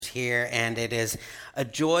here, and it is a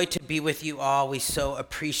joy to be with you all. We so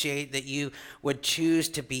appreciate that you would choose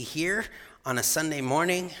to be here on a Sunday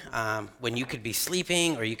morning when you could be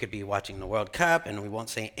sleeping or you could be watching the World Cup, and we won't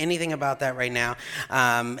say anything about that right now,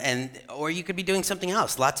 or you could be doing something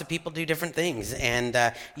else. Lots of people do different things, and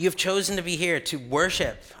you've chosen to be here to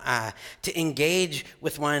worship, to engage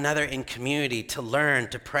with one another in community, to learn,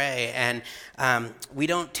 to pray, and we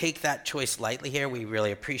don't take that choice lightly here. We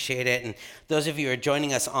really appreciate it, and those of you who are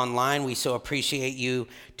joining us online, we so appreciate you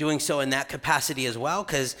doing so in that capacity as well,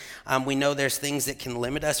 because we know there's things that can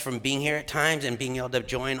limit us from being here at times and being able to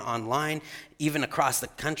join online, even across the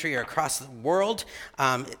country or across the world.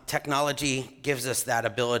 Technology gives us that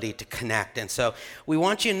ability to connect. And so we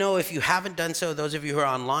want you to know, if you haven't done so, those of you who are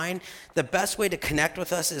online, the best way to connect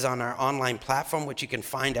with us is on our online platform, which you can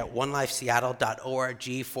find at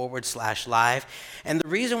onelifeseattle.org/live. And the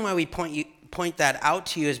reason why we point that out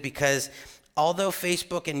to you is because although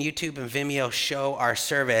Facebook and YouTube and Vimeo show our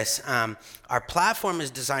service, our platform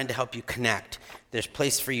is designed to help you connect. There's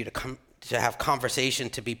place for you to come to have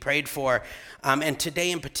conversation, to be prayed for. And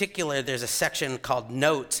today in particular, there's a section called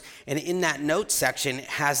Notes. And in that Notes section, it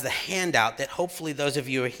has the handout that hopefully those of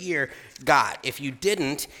you who are here got. If you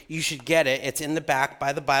didn't, you should get it. It's in the back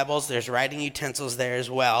by the Bibles. There's writing utensils there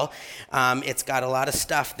as well. It's got a lot of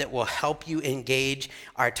stuff that will help you engage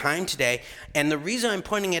our time today. And the reason I'm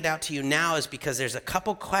pointing it out to you now is because there's a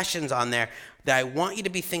couple questions on there that I want you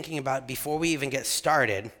to be thinking about before we even get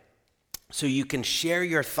started, so you can share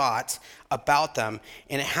your thoughts about them.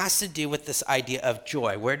 And it has to do with this idea of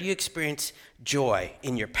joy. Where do you experience joy?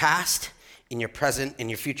 In your past, in your present, in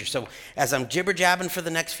your future? So as I'm jibber-jabbing for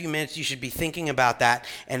the next few minutes, you should be thinking about that.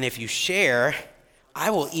 And if you share,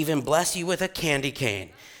 I will even bless you with a candy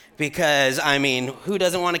cane. Because, I mean, who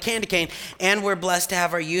doesn't want a candy cane? And we're blessed to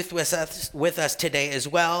have our youth with us today as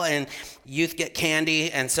well. And youth get candy.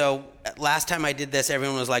 And so last time I did this,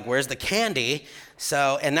 everyone was like, where's the candy?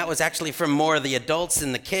 So, and that was actually from more of the adults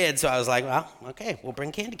than the kids. So I was like, well, okay, we'll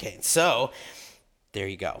bring candy canes. So there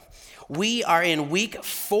you go. We are in week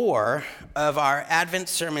 4 of our Advent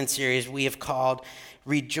sermon series we have called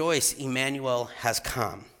Rejoice, Emmanuel Has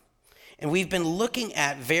Come. And we've been looking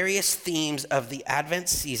at various themes of the Advent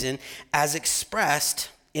season as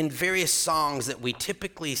expressed in various songs that we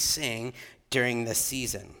typically sing during this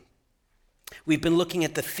season. We've been looking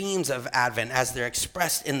at the themes of Advent as they're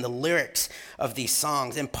expressed in the lyrics of these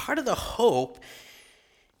songs. And part of the hope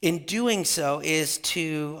in doing so is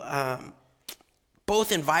to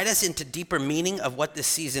both invite us into deeper meaning of what this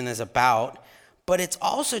season is about, but it's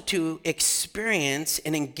also to experience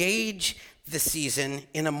and engage the season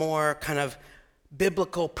in a more kind of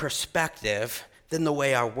biblical perspective than the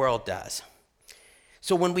way our world does.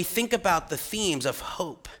 So when we think about the themes of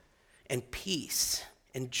hope and peace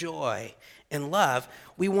and joy and love,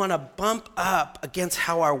 we want to bump up against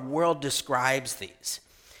how our world describes these.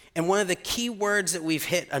 And one of the key words that we've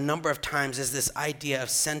hit a number of times is this idea of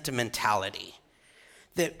sentimentality.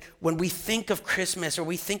 That when we think of Christmas, or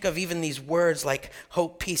we think of even these words like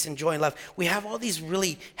hope, peace, and joy and love, we have all these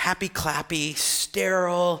really happy, clappy,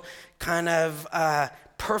 sterile, kind of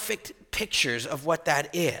perfect pictures of what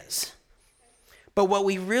that is. But what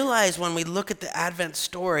we realize when we look at the Advent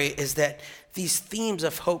story is that these themes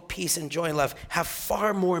of hope, peace, and joy and love have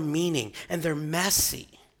far more meaning, and they're messy,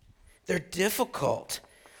 they're difficult,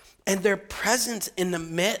 and they're present in the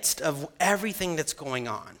midst of everything that's going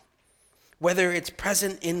on. Whether it's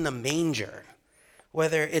present in the manger,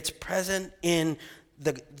 whether it's present in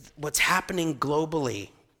what's happening globally,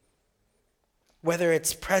 whether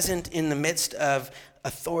it's present in the midst of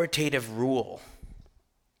authoritative rule.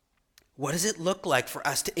 What does it look like for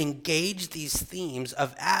us to engage these themes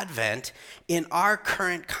of Advent in our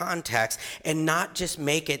current context and not just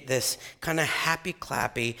make it this kind of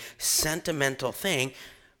happy-clappy, sentimental thing,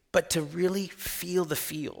 but to really feel the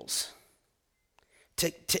feels?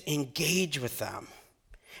 To engage with them.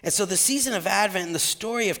 And so the season of Advent and the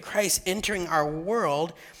story of Christ entering our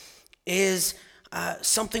world is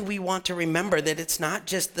something we want to remember, that it's not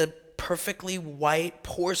just the perfectly white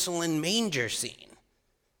porcelain manger scene,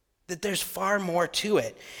 that there's far more to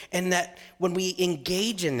it, and that when we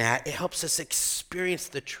engage in that, it helps us experience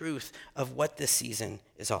the truth of what this season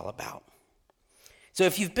is all about. So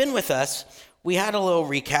if you've been with us, we had a little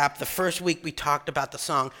recap. The first week we talked about the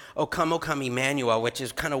song, O Come, Emmanuel, which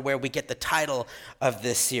is kind of where we get the title of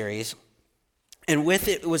this series. And with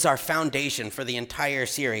it was our foundation for the entire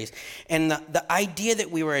series. And the idea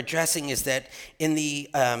that we were addressing is that in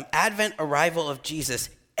the Advent arrival of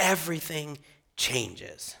Jesus, everything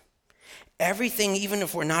changes. everything, even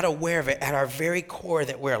if we're not aware of it, at our very core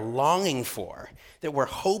that we're longing for, that we're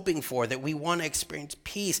hoping for, that we want to experience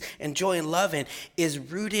peace and joy and love in, is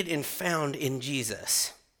rooted and found in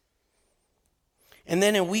Jesus. And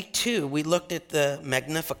then in week 2, we looked at the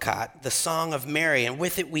Magnificat, the Song of Mary, and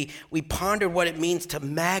with it we pondered what it means to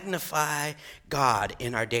magnify God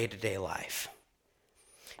in our day-to-day life.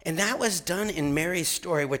 And that was done in Mary's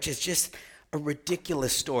story, which is just a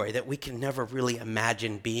ridiculous story that we can never really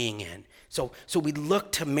imagine being in. So we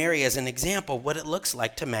look to Mary as an example of what it looks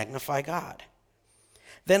like to magnify God.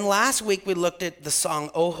 Then last week we looked at the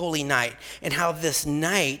song, O Holy Night, and how this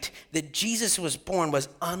night that Jesus was born was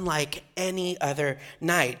unlike any other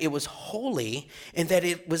night. It was holy, and that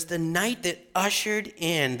it was the night that ushered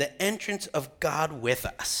in the entrance of God with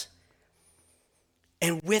us.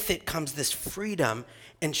 And with it comes this freedom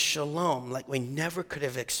and shalom like we never could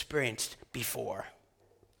have experienced before.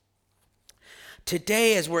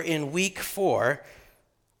 Today, as we're in week 4,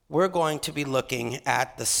 we're going to be looking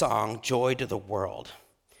at the song, Joy to the World.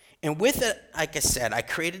 And with it, like I said, I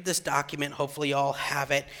created this document. Hopefully you all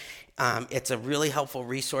have it. It's a really helpful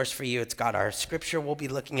resource for you. It's got our scripture we'll be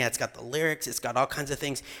looking at. It's got the lyrics. It's got all kinds of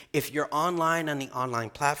things. If you're online on the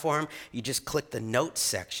online platform, you just click the notes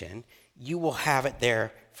section. You will have it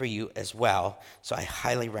there for you as well. So I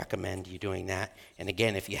highly recommend you doing that. And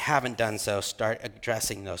again, if you haven't done so, start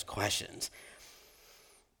addressing those questions.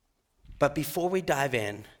 But before we dive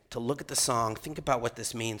in to look at the song, think about what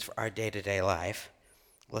this means for our day-to-day life.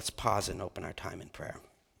 Let's pause and open our time in prayer.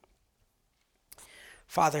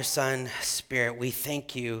 Father, Son, Spirit, we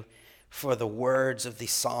thank you for the words of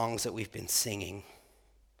these songs that we've been singing.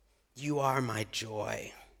 You are my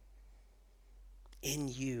joy. In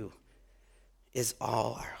you is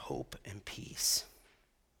all our hope and peace.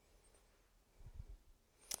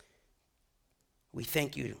 We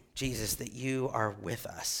thank you, Jesus, that you are with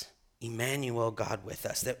us. Emmanuel, God with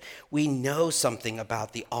us, that we know something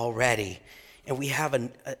about the already, and we have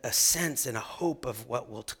a sense and a hope of what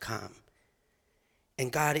will to come.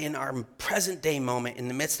 And God, in our present day moment, in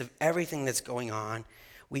the midst of everything that's going on,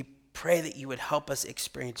 we pray that you would help us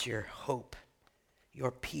experience your hope, your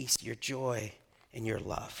peace, your joy, and your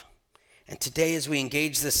love. And today, as we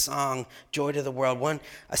engage this song, Joy to the World,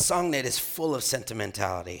 a song that is full of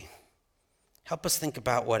sentimentality, help us think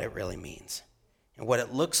about what it really means and what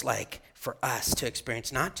it looks like for us to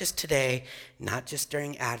experience, not just today, not just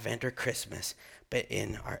during Advent or Christmas, but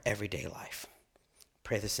in our everyday life.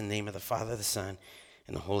 Pray this in the name of the Father, the Son,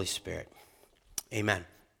 and the Holy Spirit. Amen.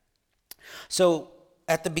 So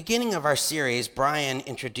at the beginning of our series, Brian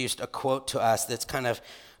introduced a quote to us that's kind of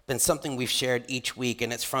been something we've shared each week,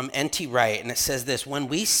 and it's from N.T. Wright, and it says this: when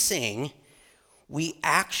we sing, we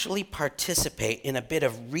actually participate in a bit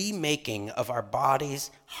of remaking of our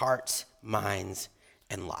bodies, hearts, minds,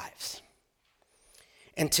 and lives.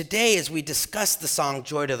 And today, as we discuss the song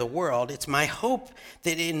Joy to the World, it's my hope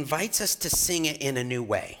that it invites us to sing it in a new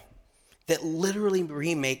way that literally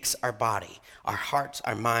remakes our body, our hearts,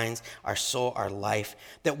 our minds, our soul, our life,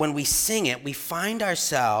 that when we sing it, we find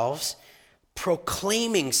ourselves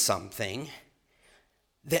proclaiming something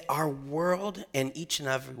that our world and each and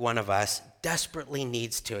every one of us desperately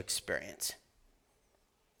needs to experience.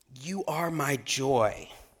 You are my joy.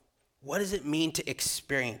 What does it mean to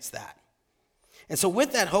experience that? And so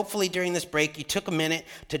with that, hopefully during this break, you took a minute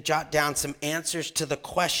to jot down some answers to the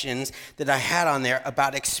questions that I had on there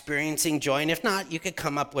about experiencing joy. And if not, you could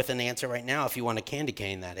come up with an answer right now if you want a candy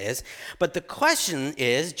cane, that is. But the question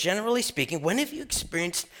is, generally speaking, when have you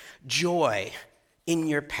experienced joy in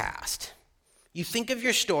your past? You think of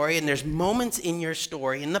your story, and there's moments in your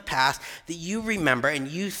story in the past that you remember, and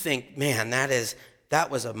you think, man, that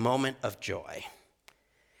was a moment of joy.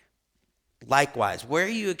 Likewise, where are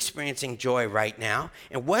you experiencing joy right now?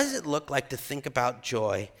 And what does it look like to think about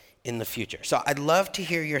joy in the future? So I'd love to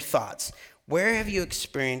hear your thoughts. Where have you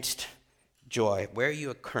experienced joy? Where are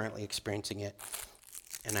you currently experiencing it?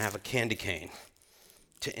 And I have a candy cane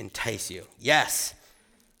to entice you. Yes.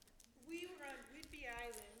 We were on Whidbey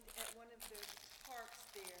Island at one of the parks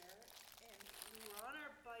there, and we were on our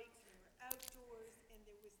bikes, and we were outdoors, and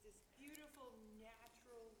there was this beautiful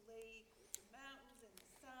natural lake with the mountains and the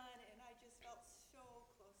sun, and I just felt so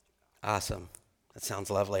close to God. Awesome. That sounds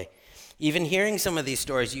lovely. Even hearing some of these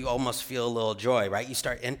stories, you almost feel a little joy, right? You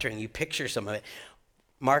start entering, you picture some of it.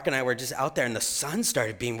 Mark and I were just out there, and the sun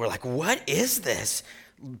started beaming. We're like, what is this?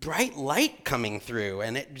 Bright light coming through,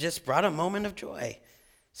 and it just brought a moment of joy.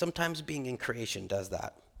 Sometimes being in creation does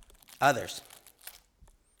that. Others.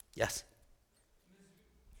 Yes?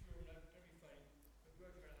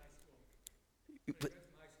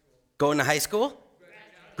 Going to high school?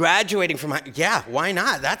 Graduating from high, yeah, why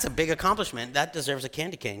not? That's a big accomplishment. That deserves a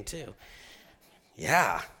candy cane too.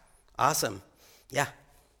 Yeah, awesome. Yeah.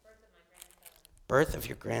 Birth of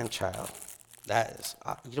your grandchild. That is,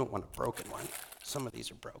 you don't want a broken one. Some of these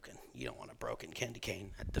are broken. You don't want a broken candy cane.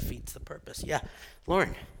 That defeats the purpose. Yeah,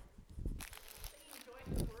 Lauren.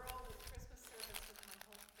 Enjoying the world with Christmas service with my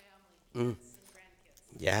whole family, kids and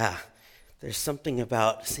grandkids. Yeah. There's something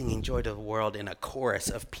about singing joy to the world in a chorus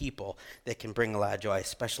of people that can bring a lot of joy,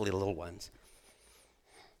 especially the little ones.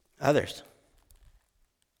 Others?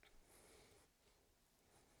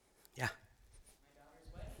 Yeah. My daughter's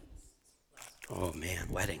weddings. Oh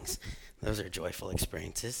man, weddings. Those are joyful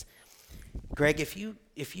experiences. Greg, if you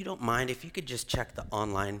don't mind, if you could just check the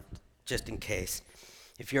online, just in case.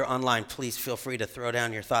 If you're online, please feel free to throw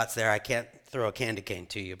down your thoughts there. I can't throw a candy cane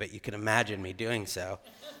to you, but you can imagine me doing so.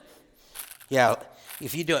 Yeah,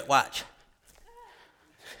 if you do it, watch.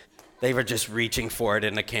 They were just reaching for it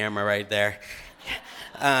in the camera right there.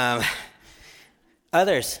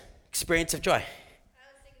 Others, experience of joy. I was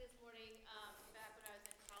thinking this morning, back when I was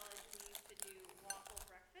in college, we used to do waffle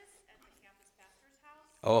breakfast at the campus pastor's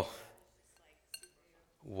house. Oh, Just like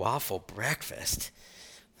super. waffle breakfast.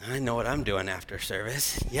 I know what I'm doing after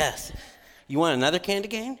service. Yes. You want another candy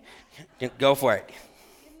cane? Go for it.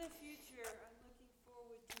 In the future, I'm looking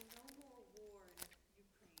forward to no more war in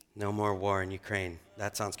Ukraine. No more war in Ukraine.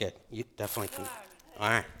 That sounds good. You definitely can. All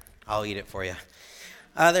right. I'll eat it for you.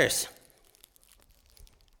 Others?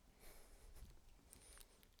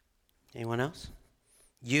 Anyone else?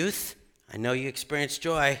 Youth? I know you experience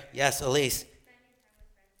joy. Yes, Elise.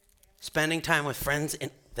 Spending time with friends.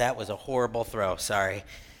 And that was a horrible throw. Sorry.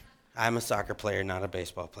 I'm a soccer player, not a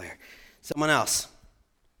baseball player. Someone else.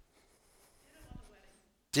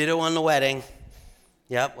 Ditto on the wedding.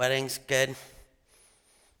 Yep, wedding's good.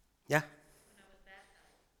 Yeah.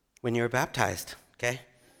 When you were baptized. Okay.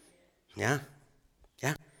 Yeah.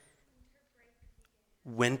 Yeah.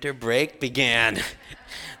 Winter break began.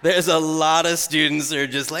 There's a lot of students that are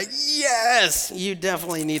just like, yes, you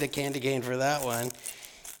definitely need a candy cane for that one.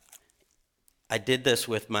 I did this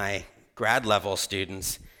with my grad level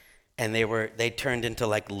students, and they turned into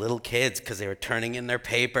like little kids because they were turning in their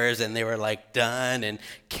papers and they were like done, and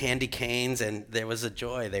candy canes, and there was a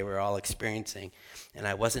joy they were all experiencing. And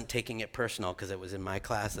I wasn't taking it personal because it was in my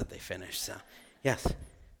class that they finished. So, yes. Field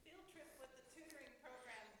trip with the tutoring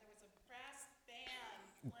program, there was a brass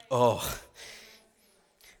band playing. Oh,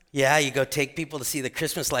 yeah, you go take people to see the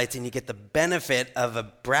Christmas lights and you get the benefit of a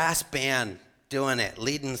brass band doing it,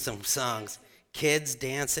 leading some songs. Kids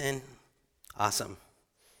dancing. Awesome.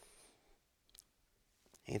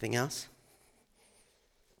 Anything else?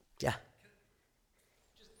 Yeah. I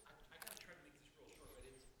gotta try to make this real short, but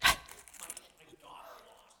it's my daughter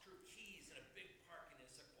lost her keys in a big park in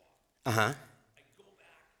Issaquah. Uh-huh. I go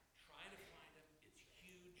back, try to find them. It's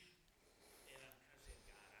huge, and I'm kind of saying,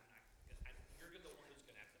 God, I'm not. You're the one who's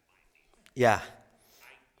gonna have to find these. Yeah.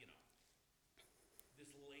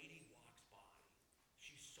 This lady walks by.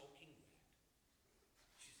 She's soaking wet.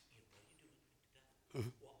 She's, Ian, what are you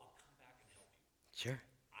doing? Well, I'll come back and help you. Sure.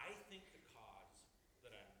 I think the cause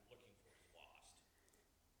that I'm looking for is lost,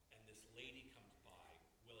 and this lady comes by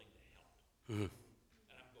willing to help. And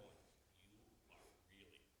I'm going, you are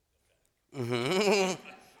really pathetic.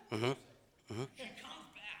 She comes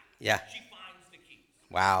back. Yeah. She finds the keys.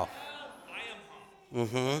 Wow. I am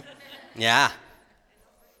humbled. Yeah.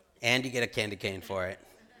 And you get a candy cane for it.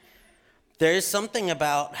 There's something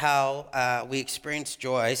about how we experience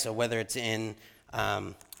joy, so whether it's in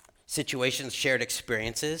situations, shared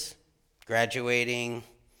experiences, graduating,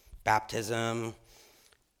 baptism,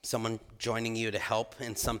 someone joining you to help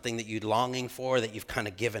in something that you're longing for, that you've kind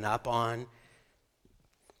of given up on.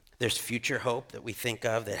 There's future hope that we think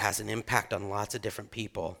of that has an impact on lots of different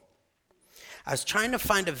people. I was trying to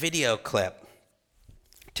find a video clip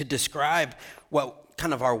to describe what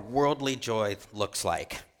kind of our worldly joy looks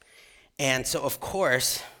like. And so, of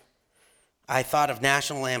course, I thought of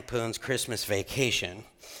National Lampoon's Christmas Vacation.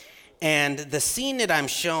 And the scene that I'm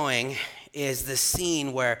showing is the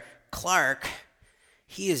scene where Clark,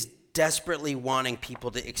 he is desperately wanting people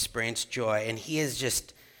to experience joy, and he has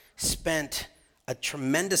just spent a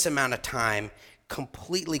tremendous amount of time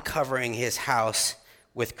completely covering his house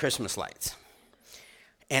with Christmas lights.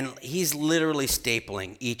 And he's literally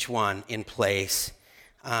stapling each one in place,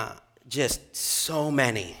 just so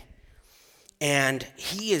many. And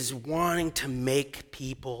he is wanting to make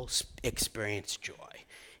people experience joy.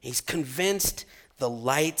 He's convinced the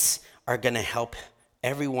lights are going to help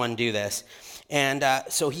everyone do this. And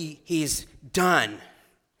so he's done.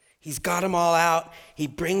 He's got them all out. He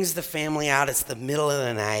brings the family out. It's the middle of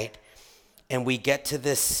the night. and we get to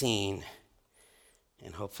this scene,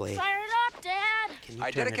 and hopefully, Fire it up, Dad! can you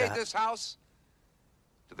I turn it dedicate up? this house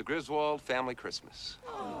to the Griswold family Christmas.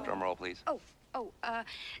 Drum roll, please. Joy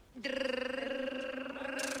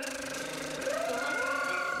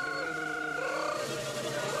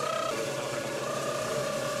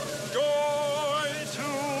to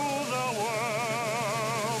the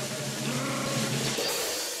world.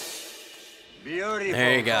 Beautiful.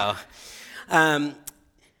 There you go.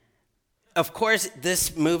 Of course,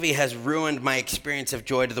 this movie has ruined my experience of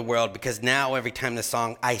Joy to the World because now every time the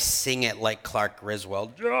song, I sing it like Clark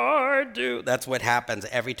Griswold. Joy to. That's what happens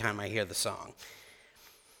every time I hear the song.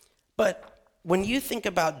 But when you think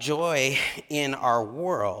about joy in our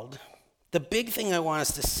world, the big thing I want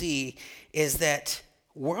us to see is that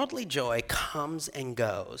worldly joy comes and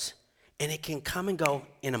goes, and it can come and go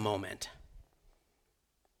in a moment,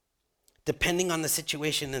 depending on the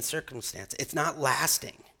situation and circumstance. It's not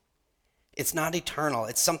lasting. It's not eternal.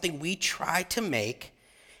 It's something we try to make,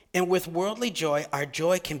 and with worldly joy, our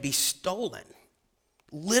joy can be stolen,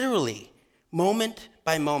 literally, moment,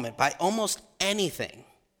 by almost anything,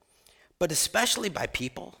 but especially by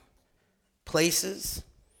people, places,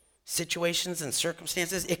 situations, and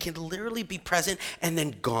circumstances. It can literally be present and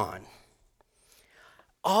then gone.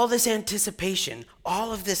 All this anticipation,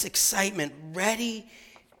 all of this excitement, ready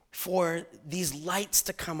for these lights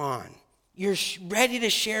to come on. You're ready to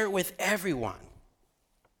share it with everyone.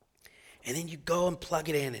 And then you go and plug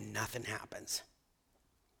it in and nothing happens.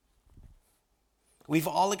 We've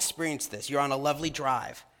all experienced this. You're on a lovely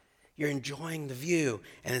drive. You're enjoying the view,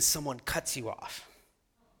 and then someone cuts you off,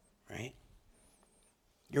 right?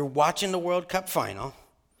 You're watching the World Cup final,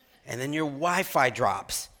 and then your Wi-Fi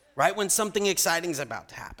drops right when something exciting is about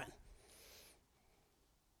to happen.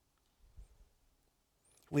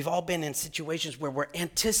 We've all been in situations where we're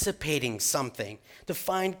anticipating something to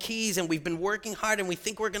find keys, and we've been working hard, and we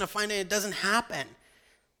think we're going to find it, and it doesn't happen.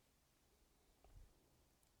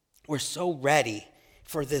 We're so ready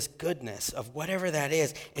for this goodness of whatever that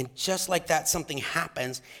is, and just like that, something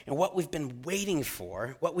happens, and what we've been waiting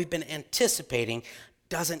for, what we've been anticipating,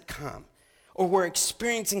 doesn't come. Or we're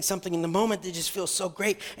experiencing something in the moment that just feels so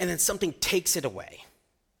great, and then something takes it away.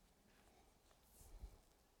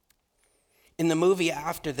 In the movie,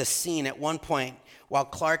 after the scene, at one point, while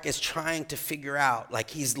Clark is trying to figure out,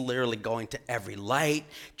 like he's literally going to every light,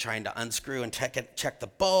 trying to unscrew and check the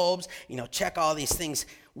bulbs, check all these things.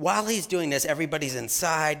 While he's doing this, everybody's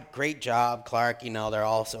inside. Great job, Clark. They're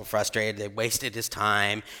all so frustrated. They wasted his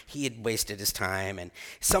time. He had wasted his time. And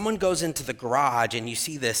someone goes into the garage, and you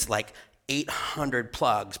see this, 800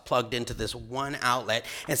 plugs plugged into this one outlet,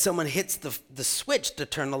 and someone hits the switch to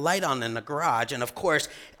turn the light on in the garage, and of course,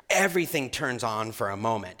 everything turns on for a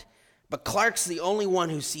moment. But Clark's the only one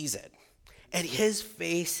who sees it. And his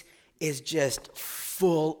face is just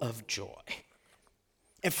full of joy.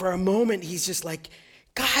 And for a moment, he's just like,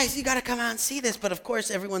 guys, you got to come out and see this. But of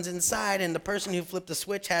course, everyone's inside, and the person who flipped the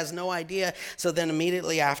switch has no idea. So then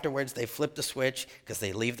immediately afterwards, they flip the switch because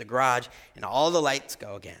they leave the garage, and all the lights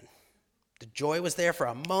go again. The joy was there for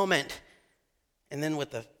a moment, and then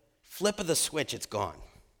with the flip of the switch, it's gone.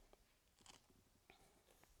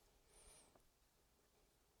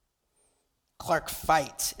 Clark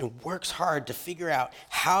fights and works hard to figure out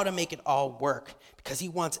how to make it all work because he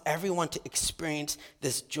wants everyone to experience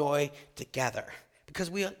this joy together.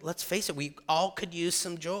 Because let's face it, we all could use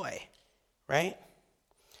some joy, right?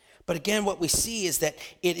 But again, what we see is that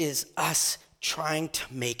it is us trying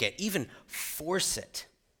to make it, even force it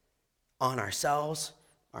on ourselves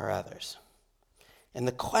or others. And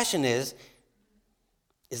the question is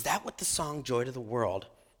that what the song Joy to the World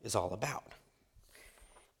is all about?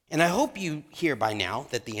 And I hope you hear by now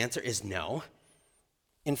that the answer is no.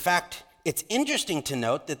 In fact, it's interesting to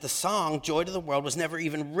note that the song Joy to the World was never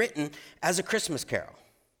even written as a Christmas carol,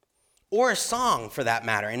 or a song for that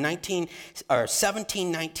matter. In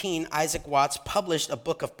 1719, Isaac Watts published a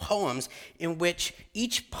book of poems in which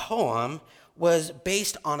each poem was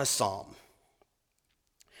based on a psalm.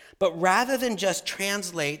 But rather than just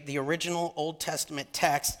translate the original Old Testament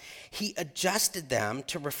text, he adjusted them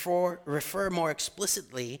to refer more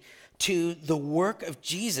explicitly to the work of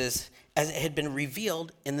Jesus as it had been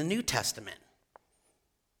revealed in the New Testament.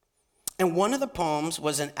 And one of the poems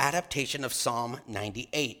was an adaptation of Psalm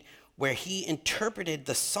 98, where he interpreted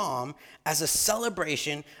the psalm as a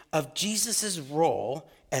celebration of Jesus' role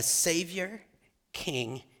as Savior,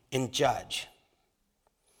 King, and Judge.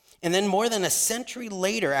 And then more than a century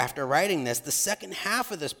later, after writing this, the second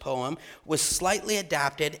half of this poem was slightly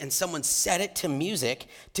adapted, and someone set it to music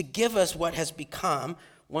to give us what has become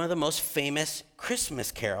one of the most famous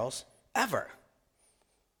Christmas carols ever.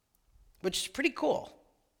 which is pretty cool.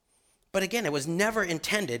 But again, it was never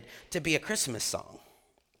intended to be a Christmas song.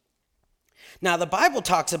 Now, the Bible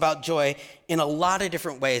talks about joy in a lot of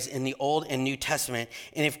different ways in the Old and New Testament.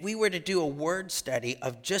 And if we were to do a word study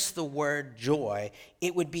of just the word joy,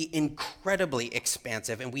 it would be incredibly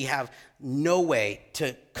expansive. And we have no way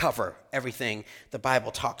to cover everything the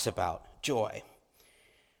Bible talks about joy.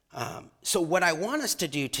 So what I want us to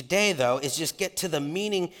do today, though, is just get to the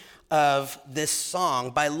meaning of this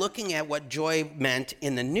song by looking at what joy meant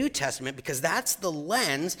in the New Testament, because that's the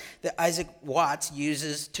lens that Isaac Watts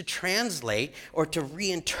uses to translate or to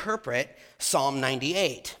reinterpret Psalm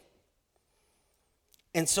 98.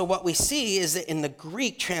 And so what we see is that in the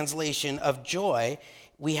Greek translation of joy,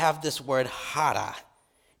 we have this word hara,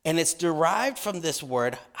 and it's derived from this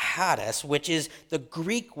word charis, which is the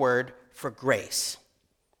Greek word for grace.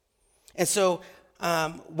 And so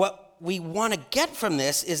what we want to get from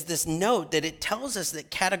this is this note that it tells us that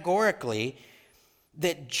categorically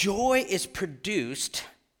that joy is produced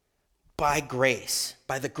by grace,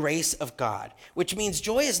 by the grace of God, which means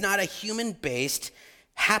joy is not a human-based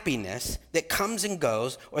happiness that comes and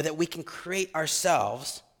goes or that we can create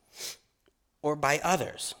ourselves or by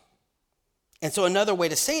others. And so another way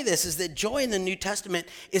to say this is that joy in the New Testament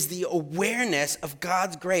is the awareness of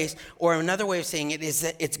God's grace, or another way of saying it is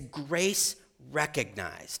that it's grace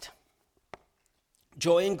recognized.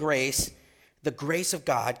 Joy and grace, the grace of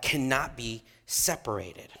God, cannot be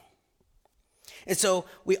separated. And so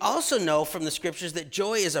we also know from the scriptures that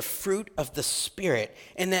joy is a fruit of the Spirit,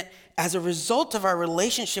 and that as a result of our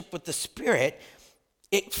relationship with the Spirit,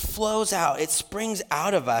 it flows out, it springs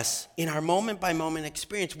out of us in our moment-by-moment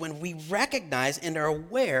experience when we recognize and are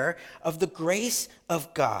aware of the grace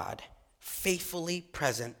of God faithfully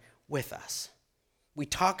present with us. We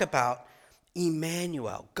talk about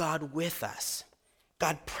Emmanuel, God with us,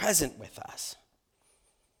 God present with us.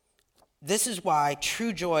 This is why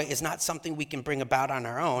true joy is not something we can bring about on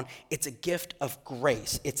our own. It's a gift of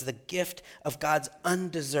grace. It's the gift of God's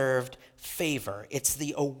undeserved favor. It's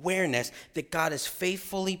the awareness that God is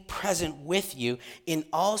faithfully present with you in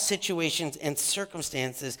all situations and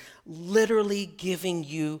circumstances, literally giving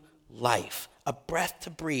you life, a breath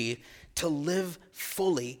to breathe, to live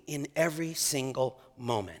fully in every single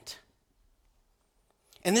moment.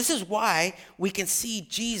 And this is why we can see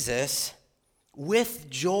Jesus with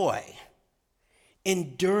joy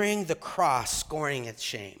enduring the cross, scorning its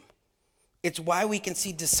shame. It's why we can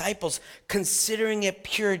see disciples considering it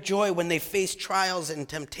pure joy when they face trials and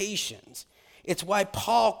temptations. It's why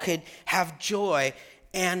Paul could have joy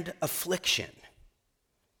and affliction.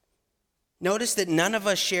 Notice that none of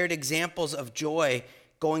us shared examples of joy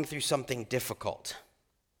going through something difficult.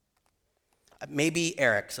 Maybe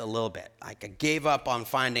Eric's a little bit. Like I gave up on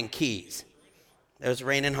finding keys. It was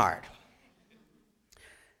raining hard.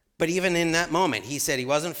 But even in that moment, he said he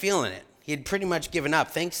wasn't feeling it. He had pretty much given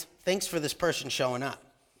up. Thanks for this person showing up.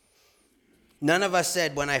 None of us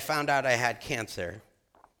said when I found out I had cancer,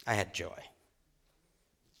 I had joy.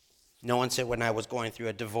 No one said when I was going through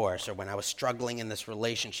a divorce or when I was struggling in this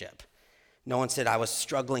relationship. No one said I was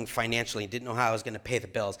struggling financially and didn't know how I was going to pay the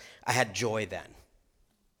bills. I had joy then.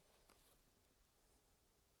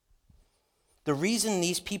 The reason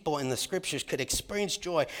these people in the scriptures could experience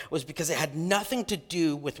joy was because it had nothing to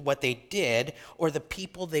do with what they did or the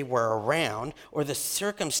people they were around or the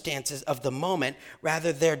circumstances of the moment.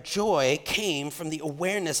 Rather, their joy came from the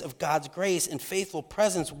awareness of God's grace and faithful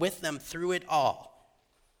presence with them through it all,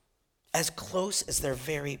 as close as their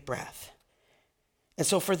very breath. And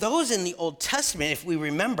so for those in the Old Testament, if we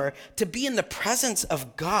remember, to be in the presence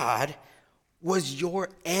of God was your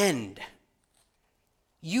end.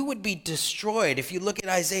 You would be destroyed. If you look at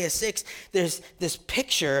Isaiah 6, there's this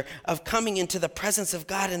picture of coming into the presence of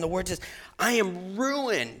God, and the word says, I am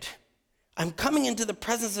ruined. I'm coming into the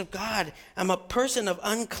presence of God. I'm a person of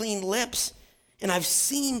unclean lips, and I've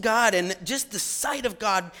seen God, and just the sight of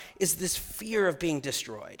God is this fear of being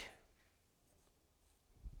destroyed.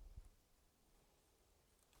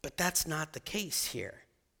 But that's not the case here,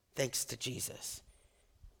 thanks to Jesus.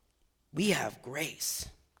 We have grace.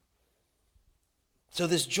 So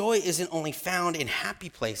this joy isn't only found in happy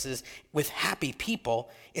places with happy people,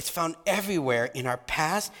 it's found everywhere in our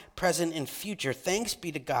past, present, and future. Thanks be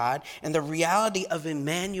to God and the reality of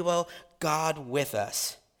Emmanuel, God with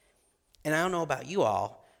us. And I don't know about you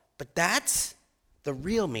all, but that's the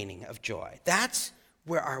real meaning of joy. That's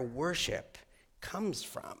where our worship comes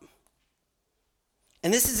from.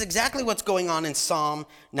 And this is exactly what's going on in Psalm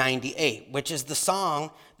 98, which is the song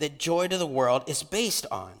that Joy to the World is based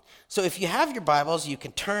on. So if you have your Bibles, you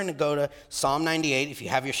can turn and go to Psalm 98. If you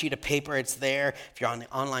have your sheet of paper, it's there. If you're on the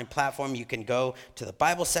online platform, you can go to the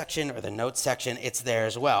Bible section or the notes section. It's there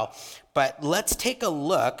as well. But let's take a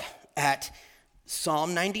look at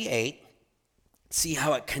Psalm 98, see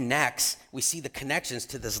how it connects. We see the connections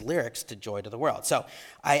to this lyrics to Joy to the World. So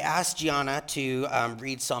I asked Gianna to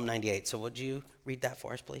read Psalm 98. So would you read that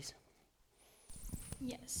for us, please?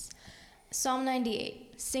 Yes. Psalm 98.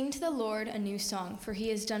 Sing to the Lord a new song, for he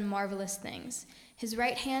has done marvelous things. His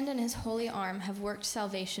right hand and his holy arm have worked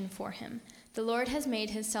salvation for him. The Lord has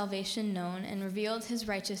made his salvation known and revealed his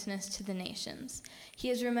righteousness to the nations. He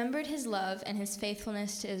has remembered his love and his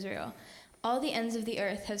faithfulness to Israel. All the ends of the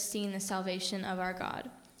earth have seen the salvation of our God.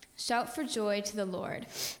 Shout for joy to the Lord.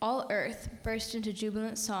 All earth burst into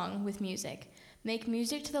jubilant song with music. Make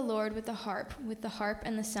music to the Lord with the harp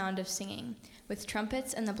and the sound of singing, with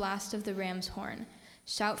trumpets and the blast of the ram's horn.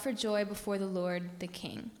 Shout for joy before the Lord, the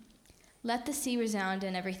King. Let the sea resound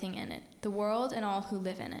and everything in it, the world and all who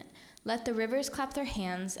live in it. Let the rivers clap their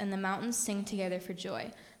hands and the mountains sing together for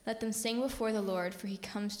joy. Let them sing before the Lord, for he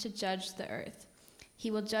comes to judge the earth. He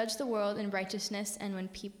will judge the world in righteousness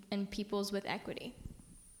and peoples with equity.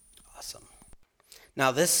 Awesome.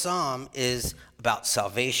 Now, this psalm is about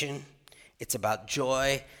salvation. It's about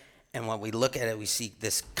joy. And when we look at it, we see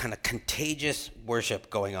this kind of contagious worship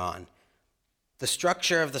going on. The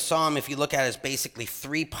structure of the psalm, if you look at it, is basically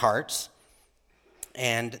 3 parts.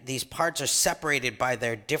 And these parts are separated by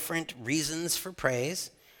their different reasons for praise,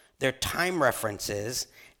 their time references,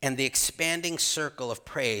 and the expanding circle of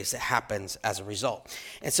praise that happens as a result.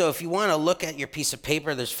 And so if you want to look at your piece of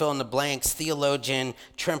paper, there's fill in the blanks. Theologian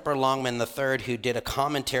Tremper Longman III, who did a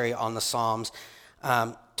commentary on the Psalms,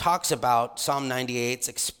 talks about Psalm 98's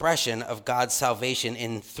expression of God's salvation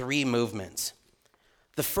in 3 movements.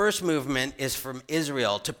 The first movement is from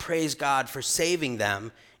Israel to praise God for saving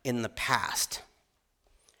them in the past.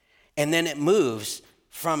 And then it moves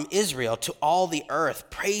from Israel to all the earth,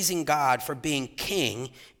 praising God for being king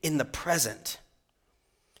in the present.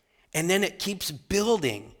 And then it keeps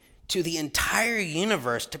building to the entire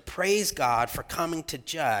universe to praise God for coming to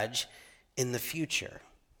judge in the future.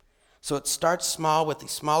 So it starts small with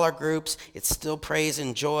these smaller groups. It's still praise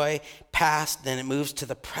and joy, past, then it moves to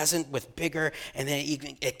the present with bigger, and then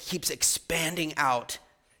it keeps expanding out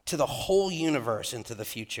to the whole universe into the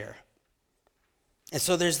future. And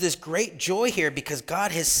so there's this great joy here because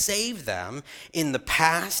God has saved them in the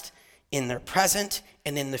past, in their present,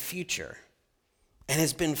 and in the future, and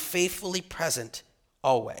has been faithfully present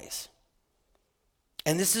always.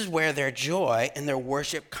 And this is where their joy and their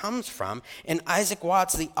worship comes from. And Isaac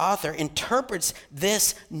Watts, the author, interprets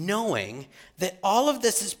this knowing that all of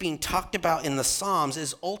this is being talked about in the Psalms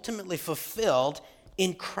is ultimately fulfilled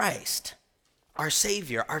in Christ, our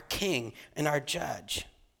Savior, our King, and our Judge.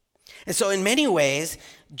 And so in many ways,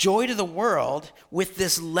 Joy to the World, with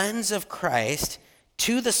this lens of Christ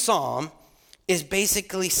to the psalm, is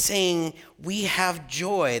basically saying we have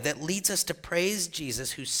joy that leads us to praise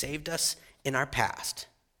Jesus who saved us in our past.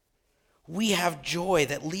 We have joy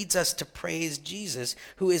that leads us to praise Jesus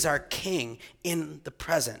who is our King in the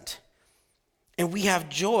present. And we have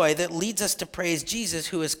joy that leads us to praise Jesus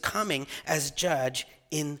who is coming as judge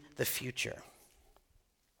in the future.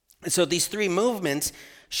 And so these 3 movements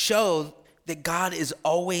show that God is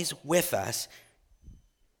always with us.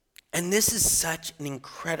 And this is such an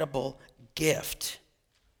incredible gift,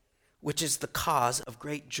 which is the cause of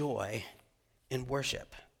great joy in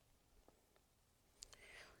worship.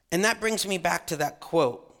 And that brings me back to that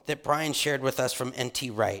quote that Brian shared with us from N.T.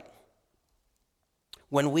 Wright.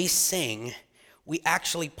 When we sing, we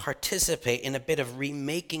actually participate in a bit of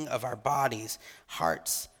remaking of our bodies,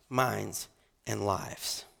 hearts, minds, and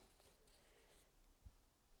lives.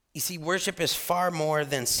 You see, worship is far more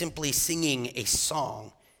than simply singing a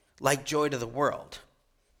song like Joy to the World.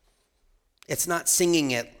 It's not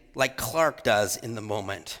singing it like Clark does in the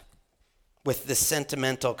moment with this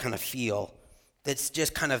sentimental kind of feel. That's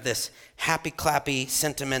just kind of this happy, clappy,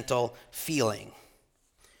 sentimental feeling.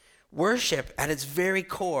 Worship at its very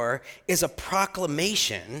core is a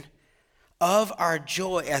proclamation of our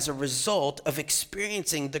joy as a result of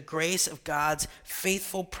experiencing the grace of God's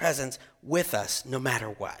faithful presence with us no matter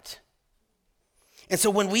what. And so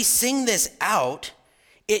when we sing this out,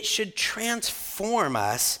 it should transform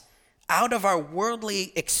us out of our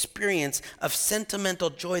worldly experience of sentimental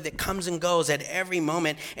joy that comes and goes at every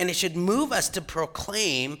moment, and it should move us to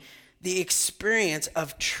proclaim the experience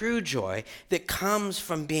of true joy that comes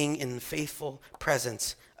from being in the faithful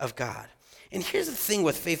presence of God. And here's the thing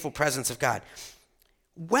with faithful presence of God.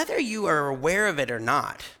 whether you are aware of it or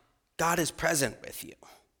not, God is present with you.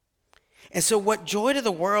 And so what Joy to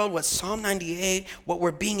the World, what Psalm 98, what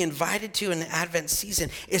we're being invited to in the Advent season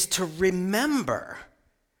is to remember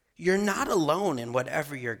you're not alone in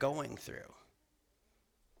whatever you're going through.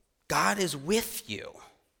 God is with you.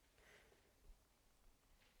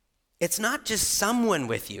 It's not just someone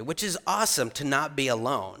with you, which is awesome to not be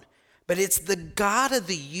alone, but it's the God of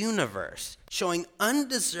the universe showing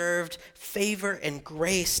undeserved favor and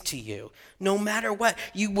grace to you. No matter what,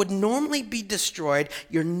 you would normally be destroyed.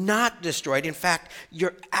 You're not destroyed. In fact,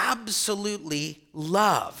 you're absolutely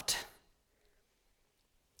loved.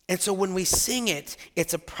 And so when we sing it,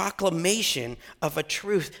 it's a proclamation of a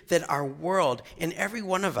truth that our world and every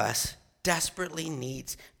one of us desperately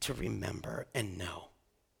needs to remember and know.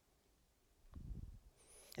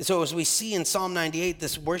 And so as we see in Psalm 98,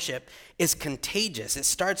 this worship is contagious. It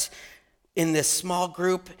starts in this small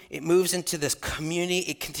group. It moves into this community.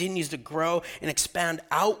 It continues to grow and expand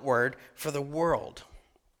outward for the world.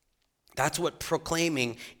 That's what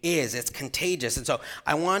proclaiming is. It's contagious. And so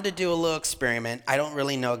I wanted to do a little experiment. I don't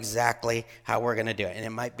really know exactly how we're going to do it. And it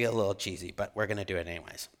might be a little cheesy, but we're going to do it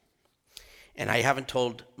anyways. And I haven't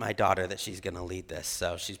told my daughter that she's going to lead this,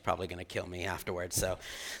 so she's probably going to kill me afterwards. So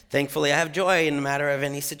thankfully I have joy in the matter of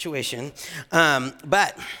any situation.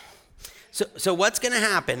 But what's going to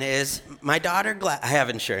happen is my daughter, I have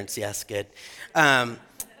insurance, yes, good.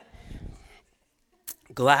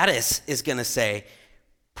 Gladys is going to say,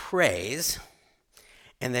 praise,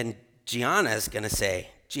 and then Gianna is going to say,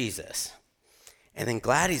 Jesus. And then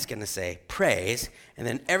Gladys going to say, praise, and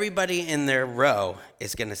then everybody in their row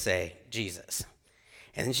is going to say, Jesus.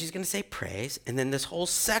 And then she's going to say, praise, and then this whole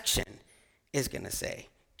section is going to say,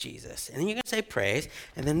 Jesus. And then you're going to say, praise,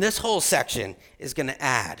 and then this whole section is going to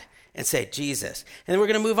add and say, Jesus. And then we're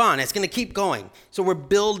going to move on. It's going to keep going. So we're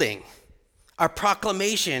building. Our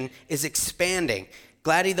proclamation is expanding.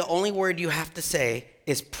 Gladys, the only word you have to say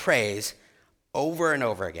is praise over and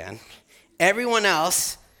over again. Everyone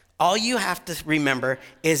else, all you have to remember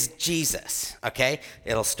is Jesus, okay?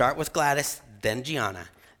 It'll start with Gladys, then Gianna,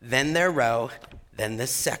 then their row, then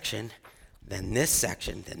this section, then this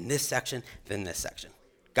section, then this section, then this section.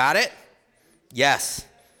 Got it? Yes.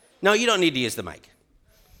 No, you don't need to use the mic.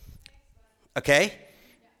 Okay?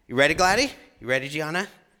 You ready, Gladys? You ready, Gianna?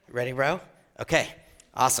 You ready, row? Okay,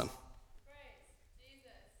 awesome.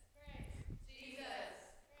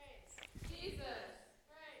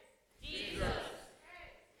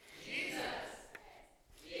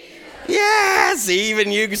 Yes,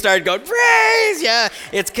 even you can start going, praise, yeah,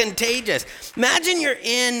 it's contagious. Imagine you're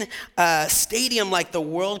in a stadium like the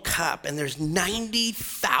World Cup and there's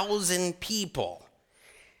 90,000 people.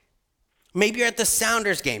 Maybe you're at the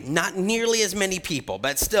Sounders game, not nearly as many people,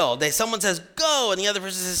 but still, someone says go and the other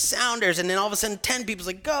person says Sounders, and then all of a sudden 10 people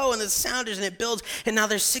say go and the Sounders, and it builds, and now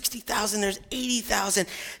there's 60,000, there's 80,000.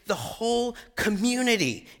 The whole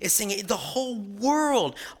community is singing, the whole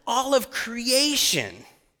world, all of creation,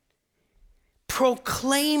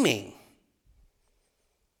 proclaiming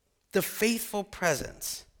the faithful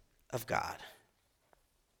presence of God.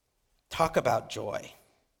 Talk about joy.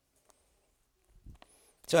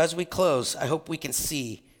 So as we close, I hope we can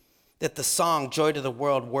see that the song Joy to the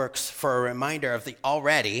World works for a reminder of the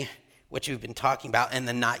already, which we've been talking about, and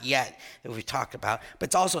the not yet that we've talked about, but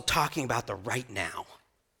it's also talking about the right now.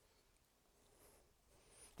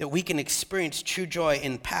 That we can experience true joy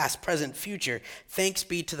in past, present, future. Thanks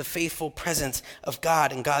be to the faithful presence of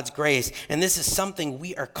God and God's grace. And this is something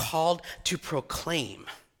we are called to proclaim,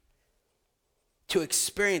 to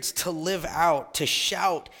experience, to live out, to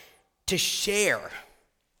shout, to share.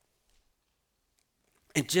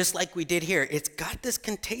 And just like we did here, it's got this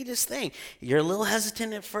contagious thing. You're a little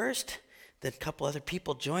hesitant at first, then a couple other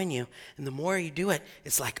people join you. And the more you do it,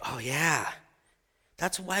 it's like, oh yeah,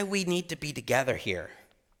 that's why we need to be together here.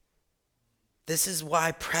 This is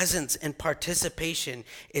why presence and participation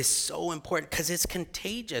is so important, because it's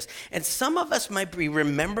contagious. And some of us might be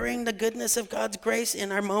remembering the goodness of God's grace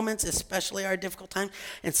in our moments, especially our difficult times,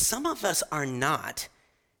 and some of us are not.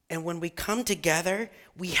 And when we come together,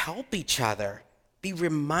 we help each other be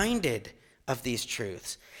reminded of these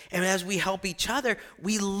truths. And as we help each other,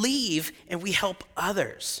 we leave and we help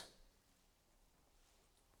others.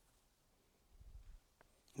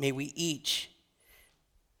 May we each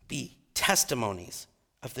be testimonies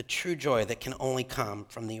of the true joy that can only come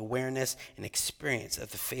from the awareness and experience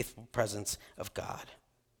of the faithful presence of God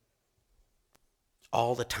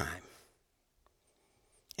all the time.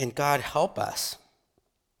 And God, help us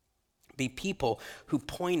be people who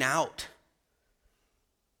point out,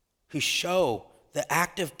 who show the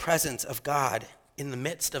active presence of God in the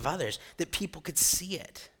midst of others, that people could see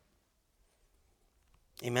it.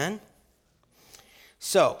 Amen?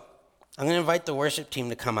 So, I'm going to invite the worship team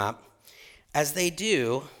to come up. As they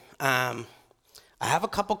do, I have a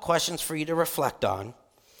couple questions for you to reflect on.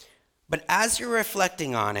 But as you're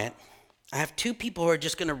reflecting on it, I have two people who are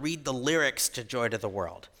just going to read the lyrics to Joy to the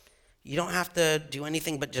World. You don't have to do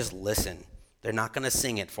anything but just listen. They're not going to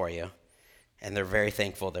sing it for you. And they're very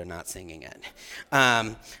thankful they're not singing it.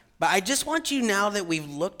 But I just want you, now that we've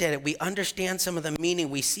looked at it, we understand some of the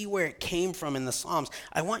meaning, we see where it came from in the Psalms,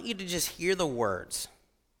 I want you to just hear the words.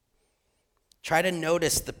 Try to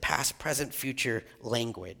notice the past, present, future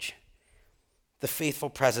language, the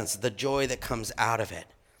faithful presence, the joy that comes out of it.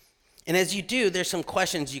 And as you do, there's some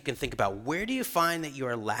questions you can think about. Where do you find that you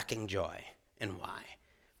are lacking joy, and why?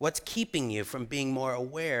 What's keeping you from being more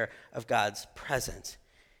aware of God's presence?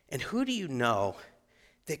 And who do you know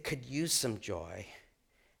that could use some joy?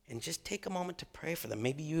 And just take a moment to pray for them.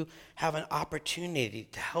 Maybe you have an opportunity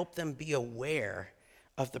to help them be aware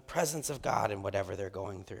of the presence of God in whatever they're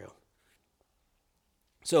going through.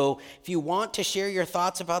 So if you want to share your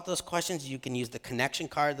thoughts about those questions, you can use the connection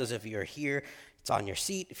card. Those of you who are here, it's on your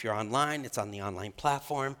seat. If you're online, it's on the online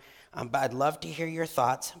platform. But I'd love to hear your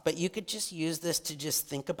thoughts. But you could just use this to just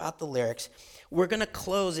think about the lyrics. We're going to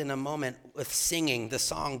close in a moment with singing the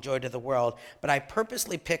song Joy to the World, but I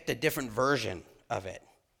purposely picked a different version of it.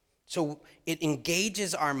 So it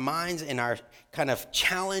engages our minds in our kind of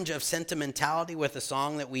challenge of sentimentality with a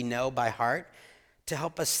song that we know by heart to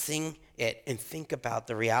help us sing it and think about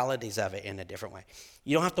the realities of it in a different way.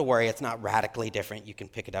 You don't have to worry. It's not radically different. You can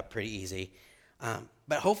pick it up pretty easy.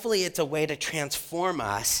 But hopefully it's a way to transform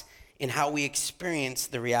us in how we experience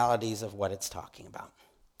the realities of what it's talking about.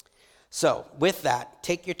 So with that,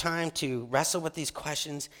 take your time to wrestle with these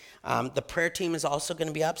questions. The prayer team is also going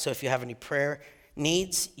to be up, so if you have any prayer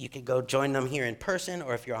needs, you can go join them here in person,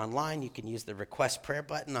 or if you're online, you can use the request prayer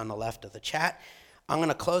button on the left of the chat. I'm going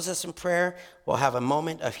to close this in prayer. We'll have a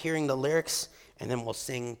moment of hearing the lyrics, and then we'll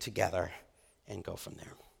sing together and go from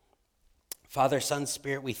there. Father, Son,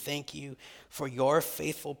 Spirit, we thank you for your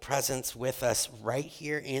faithful presence with us right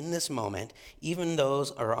here in this moment, even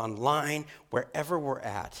those are online, wherever we're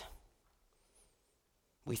at.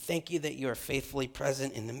 We thank you that you are faithfully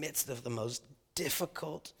present in the midst of the most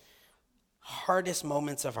difficult, hardest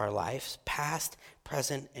moments of our lives, past,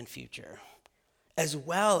 present, and future, as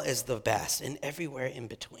well as the best and everywhere in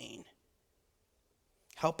between.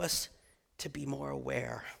 Help us to be more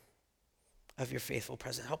aware of your faithful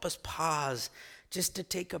presence. Help us pause just to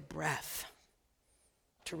take a breath,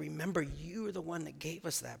 to remember you are the one that gave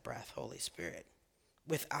us that breath, Holy Spirit.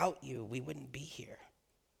 Without you, we wouldn't be here.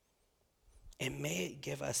 And may it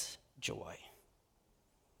give us joy.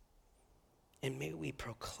 And may we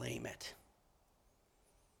proclaim it.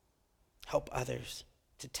 Help others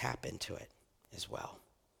to tap into it as well.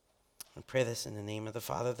 I pray this in the name of the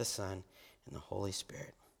Father, the Son, and the Holy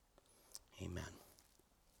Spirit. Amen.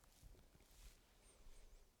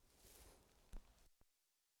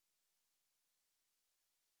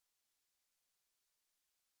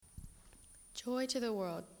 Joy to the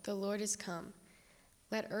world, the Lord is come.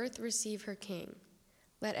 Let earth receive her King.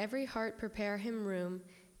 Let every heart prepare him room,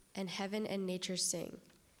 and heaven and nature sing.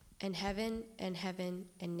 And heaven and heaven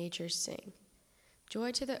and nature sing.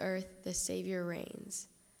 Joy to the earth, the Savior reigns.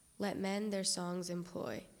 Let men their songs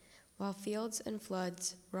employ, while fields and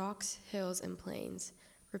floods, rocks, hills, and plains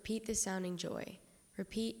repeat the sounding joy.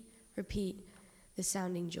 Repeat, repeat the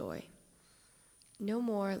sounding joy. No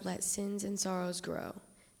more let sins and sorrows grow,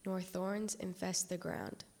 nor thorns infest the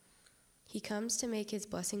ground. He comes to make his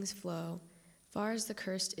blessings flow, far as the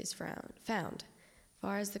curse is found,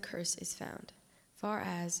 far as the curse is found, far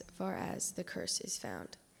as the curse is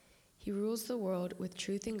found. He rules the world with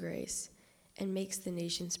truth and grace, and makes the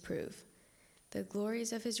nations prove the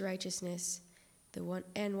glories of his righteousness,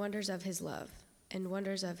 and wonders of his love, and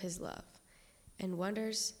wonders of his love, and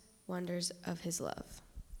wonders of his love.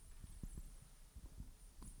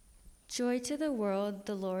 Joy to the world,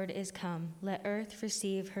 the Lord is come. Let earth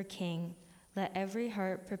receive her King. Let every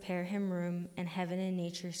heart prepare him room, and heaven and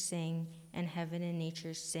nature sing, and heaven and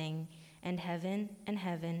nature sing, and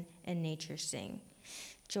heaven and nature sing.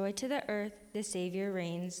 Joy to the earth, the Savior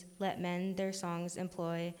reigns. Let men their songs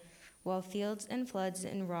employ, while fields and floods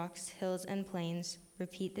and rocks, hills and plains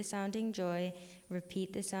repeat the sounding joy,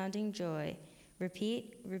 repeat the sounding joy,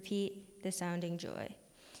 repeat, repeat the sounding joy.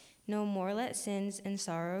 No more let sins and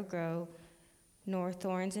sorrow grow, nor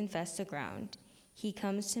thorns infest the ground. He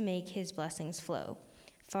comes to make his blessings flow,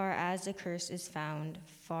 far as the curse is found,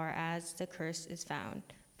 far as the curse is found,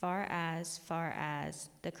 far as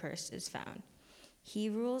the curse is found. He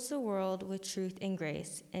rules the world with truth and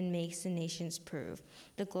grace, and makes the nations prove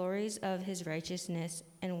the glories of his righteousness,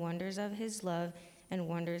 and wonders of his love, and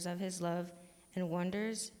wonders of his love, and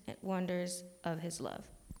wonders of his love.